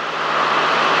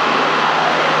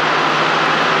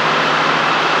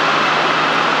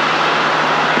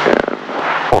 And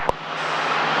Full focus.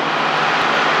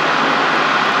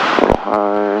 a little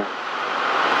high.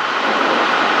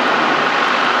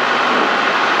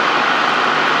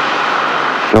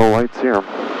 No lights here.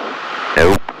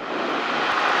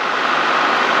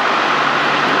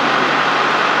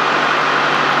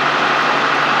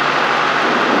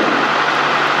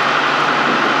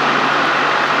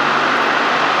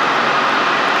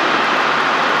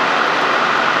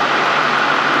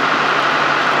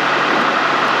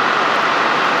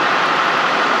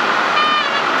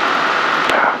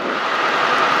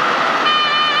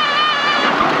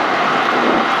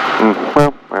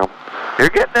 You're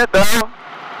getting it though.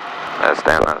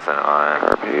 Stay on that center line.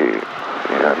 RP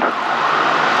and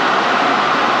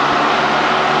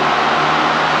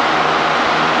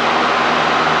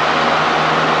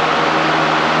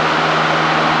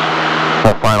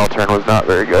that final turn was not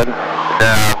very good. No,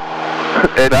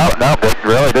 it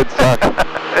really did suck.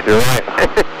 You're right.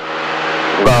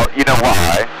 Well, you know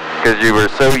why? Because you were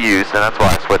so used, and that's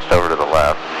why I switched over to the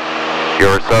left. You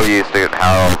were so used to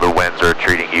how the winds are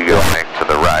treating you going to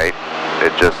the right.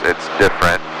 It's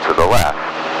different to the left.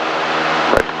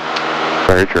 Right.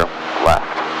 Very true. Left.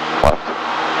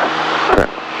 Okay.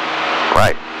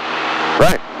 Right.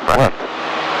 Left.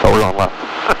 Oh, we're on left.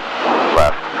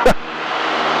 Left.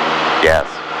 Yes.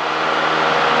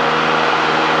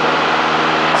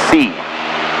 C,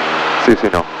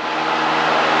 no.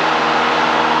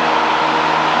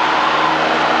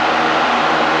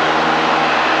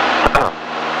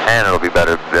 And it'll be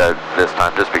better this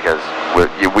time just because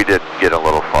we did get a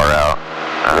little far out.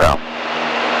 Yeah.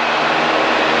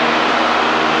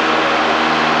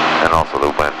 And also the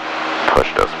wind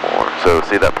pushed us more. So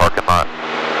see that parking lot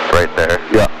right there?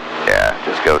 Yeah. Yeah,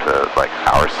 just go to like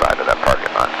our side of that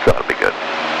parking lot. That'll be good.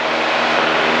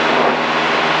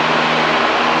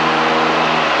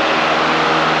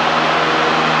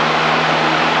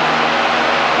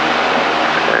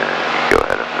 And go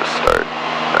ahead and just start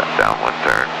that downwind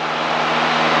turn.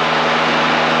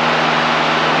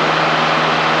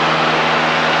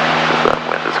 Because that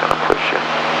wind is going to push you.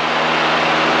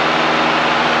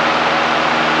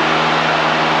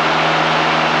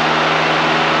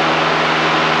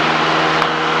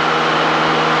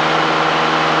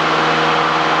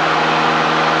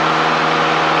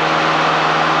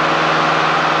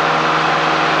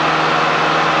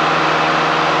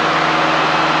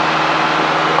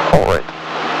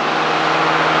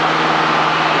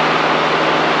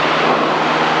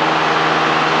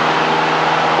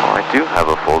 Have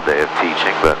a full day of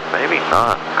teaching, but maybe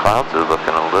not. Clouds are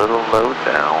looking a little low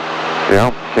down.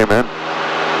 Yeah, came in.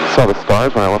 Saw the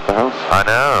stars when I left the house. I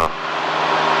know.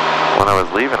 When I was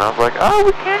leaving, I was like, oh,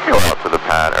 we can't go out to the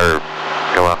pad, or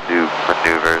go out and do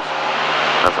maneuvers.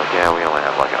 I was like, yeah, we only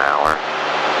have like an hour.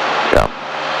 Yeah,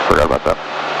 forgot about that.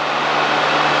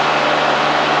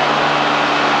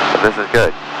 But this is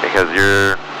good, because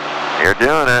you're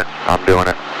doing it. I'm doing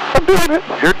it.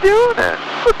 You're doing it.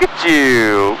 Look at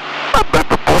you. I bet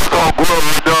the post all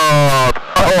blowing up.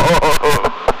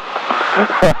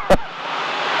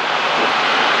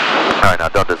 Alright, now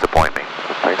don't disappoint me.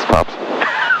 Thanks, Pops.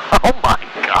 Oh my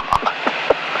God.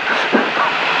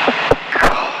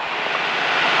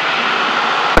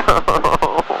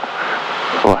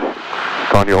 What?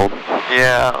 Calling you old?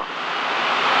 Yeah.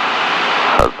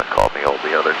 Husband called me old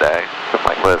the other day. I'm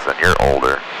like, listen, you're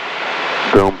older.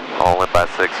 Boom. Only by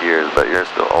 6 years, but you're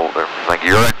still older. He's like,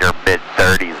 you're in your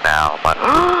mid-30s now. I'm like,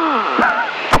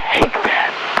 take that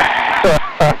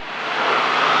back.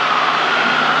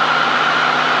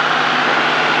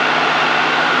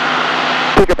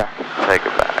 Take it back. Take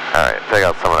it back. Alright, take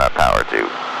out some of that power too,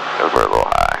 because we're a little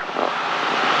high.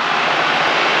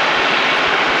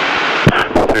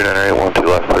 3908, 12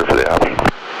 left, clear for the option.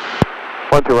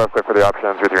 12 left, clear for the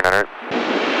option, 3398.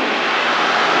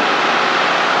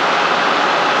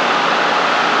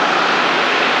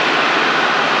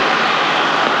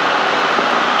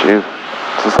 Jeez,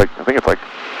 it's just like, I think it's like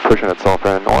pushing itself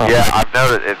in. Yeah, I've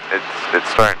noticed it's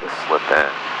starting to slip in.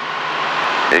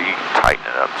 Yeah, you can tighten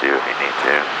it up too if you need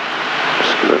to.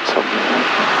 Just give it some.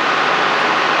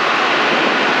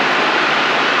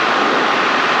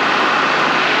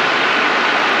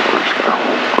 We're just gonna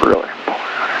really pull it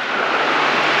out here.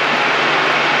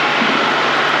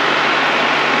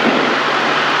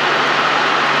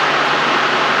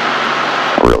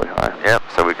 Really high. Yep,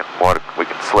 so we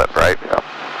can slip, right? Yeah.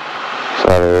 So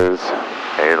that is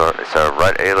so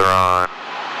right aileron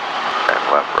and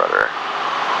left rudder.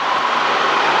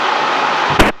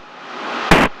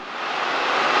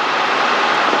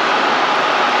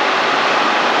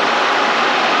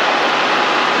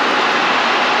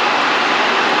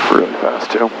 really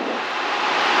fast too.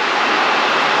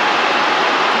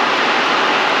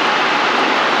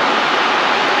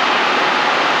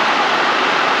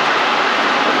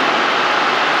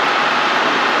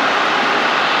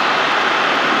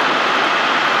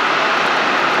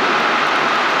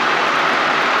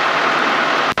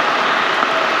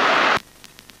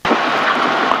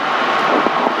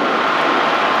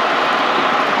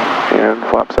 And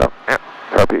flaps up. Yep.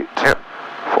 Heartbeat. Yep.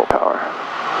 Full power.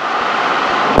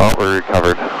 Well, we're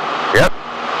recovered. Yep.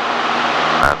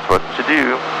 That's what you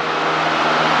do.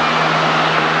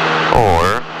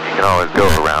 Or you can always go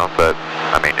around, but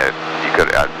I mean, you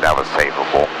could. That was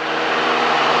savable.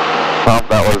 Well,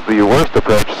 that was the worst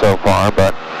approach so far,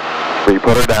 but we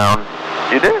put her down.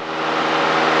 You did?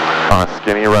 On a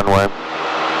skinny runway.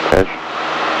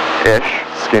 Ish.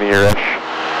 Skinnier-ish.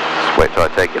 Just wait till I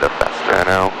take you to Festa. I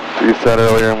know. So you said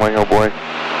earlier, I'm like, oh boy.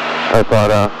 I thought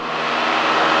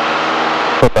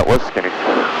that was skinny.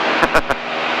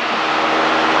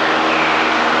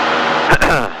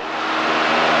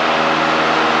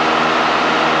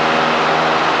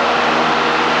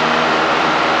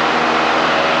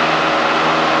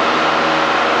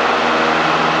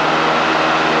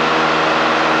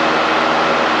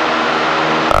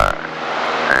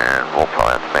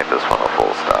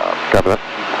 Copy that.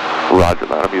 Roger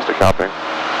that. I'm used to copying.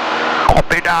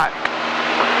 Copy that.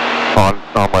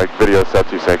 On like video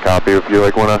sets, you say copy if you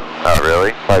like wanna. Oh,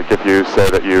 really? Like if you say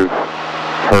that you've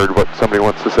heard what somebody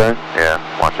wants to say. Yeah.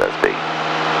 Watch that speak.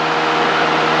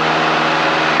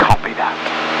 Copy that.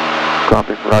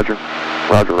 Copy. Roger.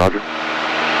 Roger. Roger.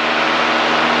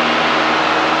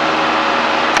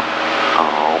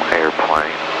 Oh,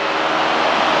 airplane.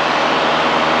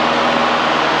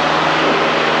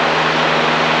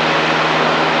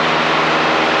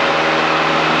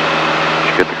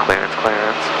 Get the clearance.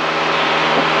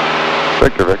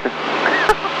 Victor.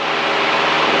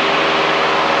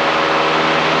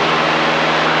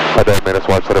 My dad made us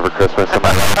watch that over Christmas, and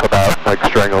my laugh about like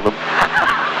strangling them.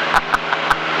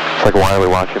 It's like, why are we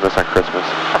watching this on Christmas?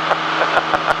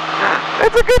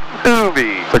 It's a good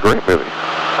movie. It's a great movie.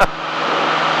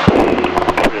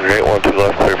 812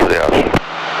 left, clear for the option.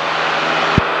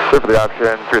 Clear for the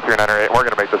option, 23908. We're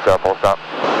gonna make this a full stop.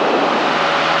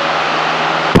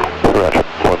 Roger.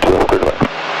 12 left, clear to land.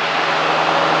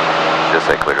 Just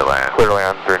say clear to land. Clear to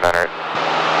land, 398.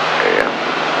 Yeah.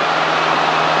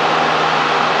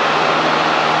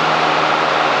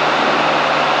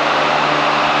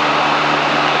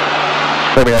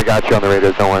 Maybe I got you on the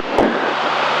radio, don't worry.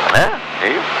 Yeah,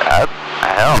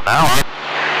 hell,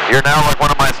 you're now like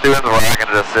one of my students where I can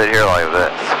just sit here like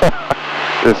this.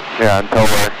 Until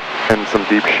we're in some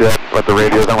deep shit with the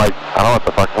radios. I'm like, I don't know what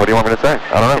the fuck, what do you want me to say?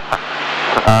 I don't know.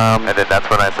 And then that's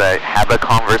when I say, have a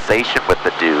conversation with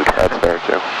the dude. That's fair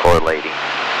too. Or lady.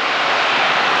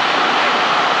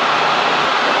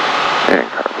 And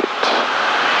carbate.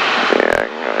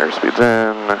 And airspeed's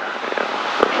in. And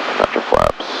there's your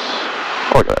flaps.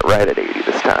 Oh, look at that, right at 80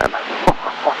 this time.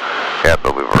 Yeah,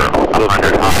 but we were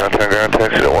 100 high. Ground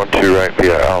taxi to 12 right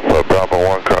via Alpha Bravo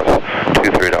 1 cross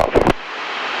 23 Alpha.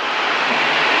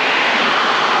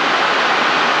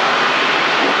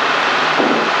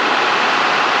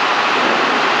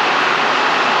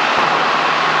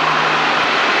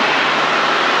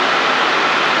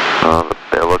 Oh, the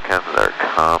Billikens are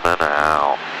coming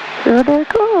out. Here they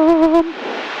come.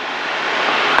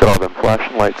 Got all them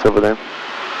flashing lights over there.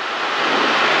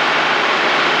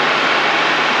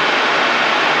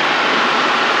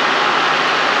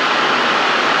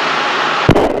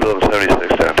 Phillips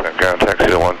 76 downtown ground taxi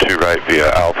to 12 right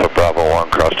via Alpha Bravo 1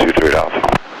 cross 23 Alpha.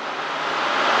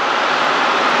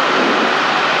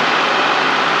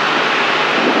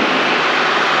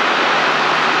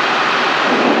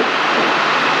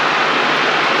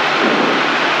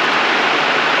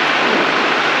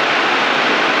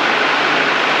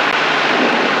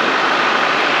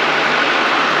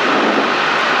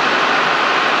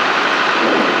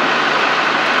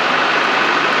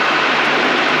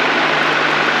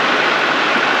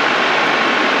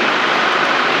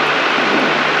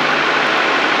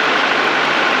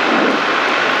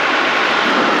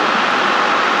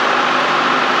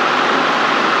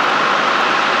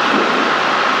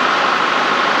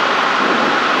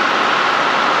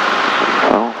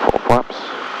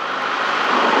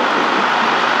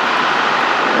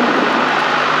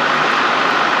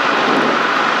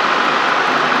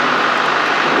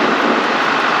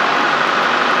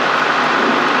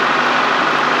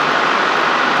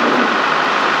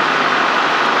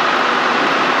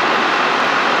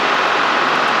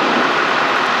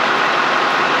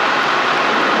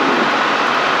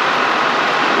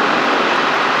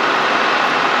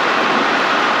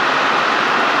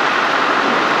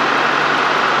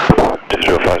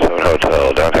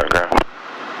 Hotel, downtown ground.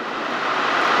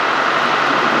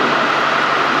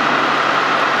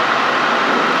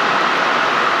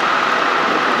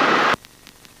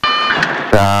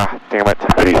 Damn it.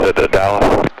 What you said to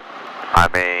Dallas? I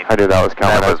mean, I knew that was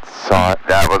coming. I saw it.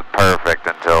 That was perfect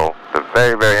until the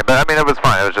very, very, but I mean, it was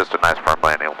fine. It was just a nice firm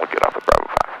landing. We'll get off at Bravo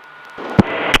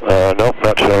 5. Nope,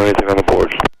 not showing anything on the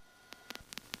board.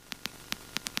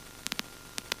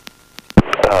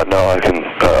 No, I can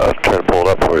try to pull it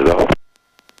up for you though.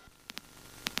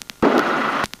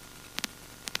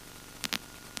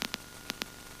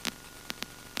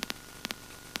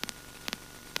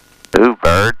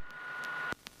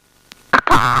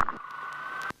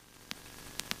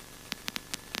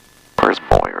 Where's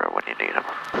Moira when you need him?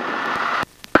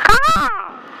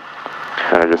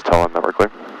 Can I just tell him that we're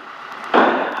clear?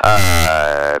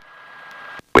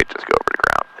 Wait, just go over to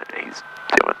ground. He's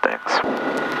doing things.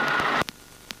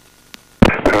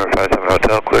 Tower 57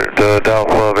 Hotel, cleared.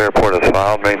 Dallas Love Airport is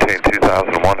filed. Maintain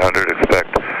 2,100.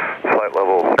 Expect flight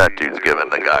level. That dude's giving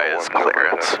the guy his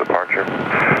clearance. Departure.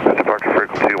 Departure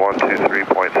frequency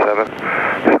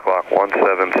 123.7. Clock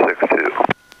 1762.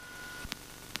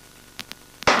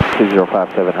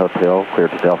 2057 Hotel, clear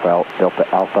to Delta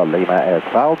Alpha Lima as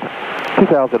filed.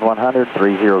 2,100,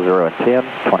 300 and 10,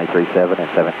 23.7 and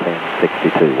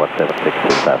 1762,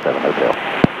 1762, 57 Hotel.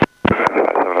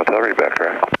 57 Hotel, read back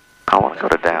track. I want to go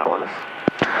to Dallas.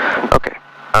 Okay.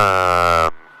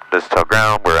 Just tell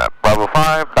ground, we're at Bravo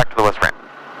 5, back to the west ramp.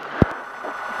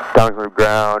 Down group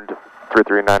ground,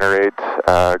 33908,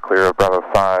 clear of Bravo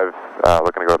 5,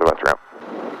 looking to go to the west ramp.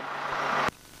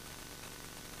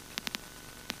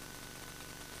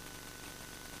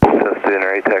 Cessna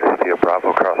 8 taxi via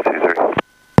Bravo cross 23.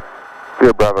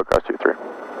 Via Bravo, cross 23,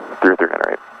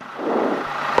 33908.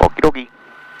 Okie dokie.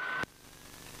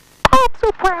 Oh, I'm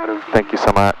so proud of you. Thank you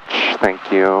so much.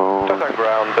 Thank you. Just on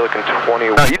ground, Billiken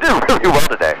 21. No, you did really well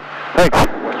today. Thanks.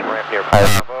 West ramp near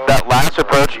Bravo. That last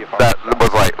approach, that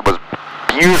was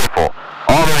beautiful.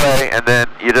 All the way, and then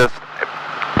you just,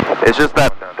 it's just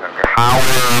that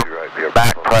power,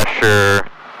 back pressure,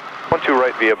 12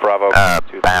 right via Bravo.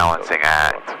 balancing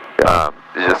act.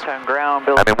 Just, ground,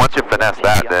 I mean, once you finesse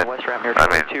that, then, I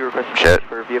mean, shit.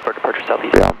 For vehicle departure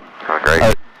southeast. Yeah. Kind of great.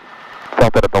 I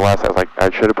felt that at the last, I was like, I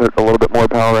should have put a little bit more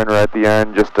power in right at the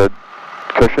end just to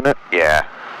cushion it. Yeah.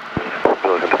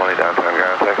 Billiken 20 downtown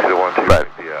ground, taxi to 12 Right.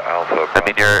 via Alpha. I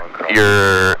mean,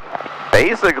 you're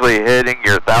basically hitting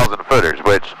your 1,000 footers,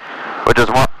 which is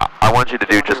what I want you to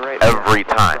do just every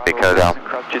time, because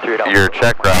your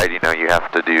check ride, you know, you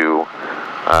have to do,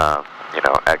 you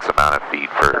know, X amount of feet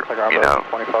for, you know,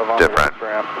 different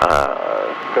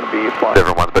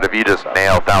ones. But if you just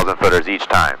nail 1,000 footers each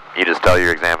time, you just tell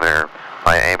your examiner,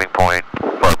 my aiming point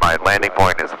or my landing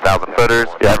point is 1,000 footers.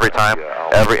 Every time,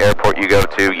 every airport you go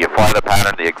to, you fly the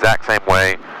pattern the exact same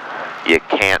way. You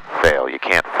can't fail. You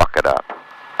can't fuck it up.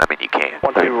 I mean, you can't.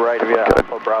 12 right via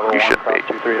Alpha Bravo. You should be.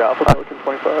 23 Alpha, Billiken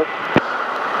 25.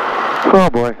 Oh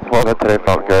boy, well that today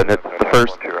felt good. The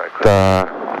first,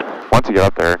 once you get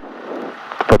up there,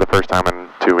 for the first time in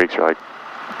 2 weeks, you're like,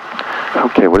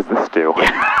 okay, what does this do?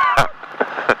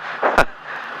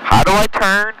 How do I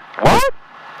turn? What?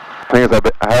 The thing is,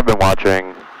 I have been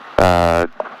watching our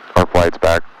flights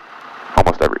back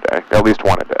almost every day, at least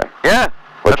one a day. Yeah,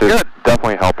 which that's is good.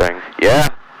 Definitely helping. Yeah.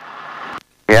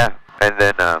 Yeah, and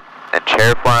then and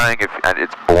chair flying,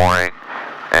 it's boring,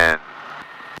 and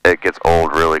it gets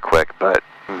old really quick, but,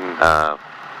 you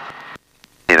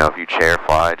know, if you chair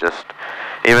fly, just,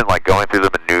 even like going through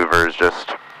the maneuvers,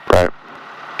 just, right,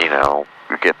 you know,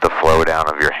 you get the flow down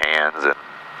of your hands, and,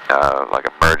 like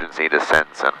emergency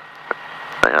descents, and,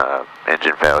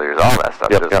 engine failures, all that stuff.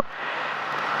 Yep, just, yep.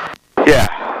 Yeah.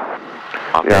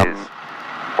 On days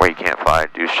where you can't fly,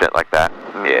 do shit like that.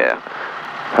 Yeah.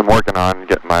 I'm working on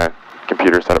getting my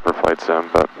computer set up for flight sim,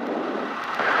 but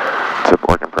it's a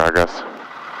work in progress.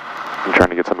 I'm trying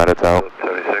to get some edits out.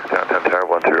 76 downtown tower,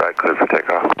 12 right, clear for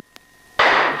takeoff.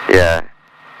 Yeah.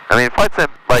 I mean, flight sim,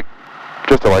 like,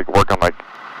 just to like work on like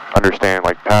understanding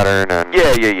like pattern and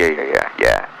yeah.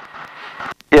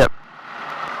 Yep.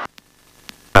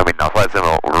 I mean, no, flight sim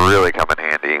will really come in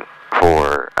handy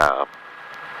for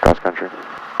cross country.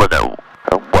 Well, no.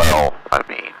 Well, I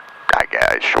mean, I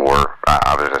guess, sure.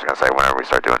 I was just gonna say whenever we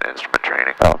start doing instrument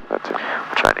training. Oh, that's it.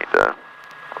 Which I need to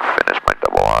finish my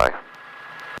double I.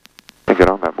 Hey, get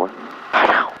on that, boy. I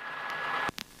know.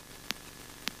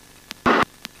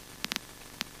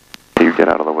 You get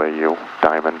out of the way, you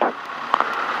diamond.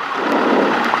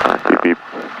 Beep beep.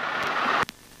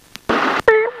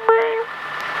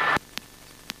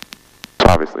 So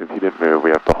obviously, if he didn't move, we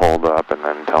have to hold up and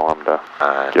then tell him to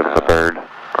give him the bird.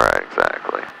 Right,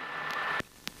 exactly.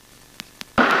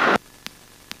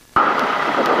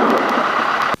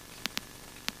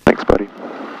 Thanks, buddy.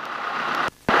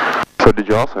 So did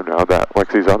you also know that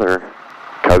Lexi's other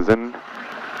cousin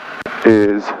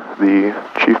is the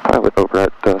chief pilot over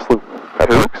at SLU? That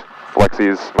works.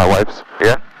 Lexi's my wife's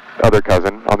other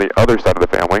cousin on the other side of the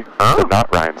family, so not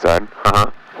Ryan's side.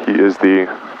 He is the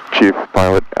chief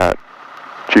pilot at,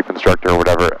 chief instructor or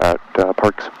whatever at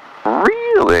Parks.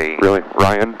 Really? Really?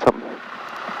 Ryan something?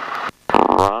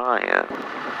 Ryan.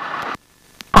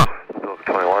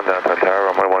 21 downtown tower,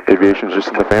 runway 12. Aviation's just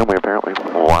in the family, apparently.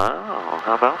 Wow,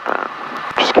 how about that?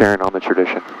 Just carrying on the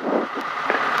tradition.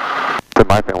 It's in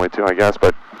my family too, I guess,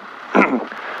 but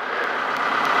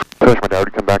wish my dad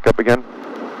would come back up again.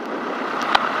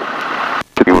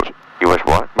 You wish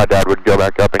what? My dad would go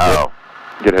back up and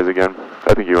get his again.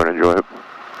 I think you would enjoy it.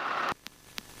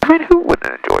 I mean, who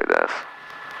wouldn't enjoy this?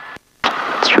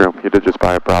 It's true. He did just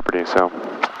buy a property, so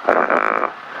I don't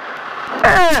know.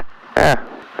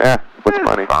 What's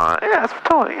money? Fine. Yeah, it's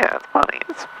totally. Yeah, it's money.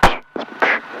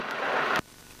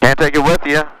 Can't take it with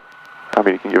you. I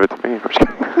mean, you can give it to me.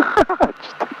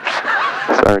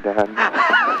 Sorry, Dad.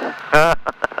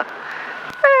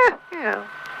 Yeah.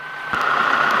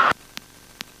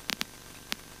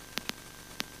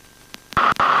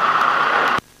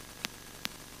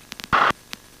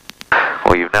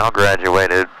 Well, you've now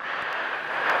graduated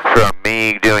from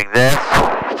me doing this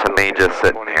to me just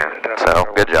sitting here. So,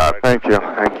 good job. Thank you.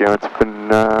 It's been,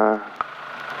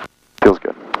 feels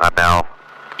good. I'm now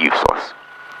useless.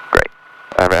 Great.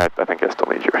 I think I still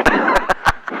need you right now.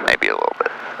 Maybe a little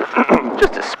bit.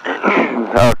 Just a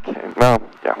smidge. Okay, well,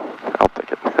 yeah, I'll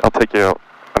take it. I'll take you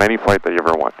on any flight that you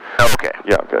ever want. Okay.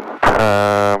 Yeah, good.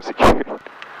 Security.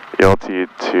 ELT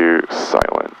to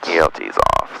silent. ELT's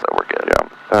off, so we're good.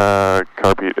 Yeah.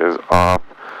 Car beat is off.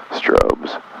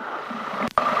 Strobes.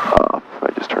 Off.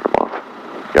 I just turned them off.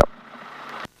 Yep.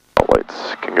 All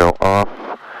lights can go off.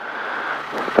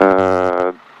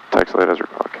 Taxi light as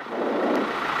rock.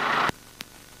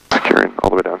 Securing all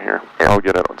the way down here. Yep. I'll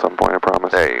get it at some point, I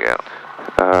promise. There you go.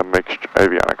 Make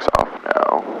avionics off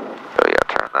now. So yeah,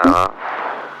 turn that off.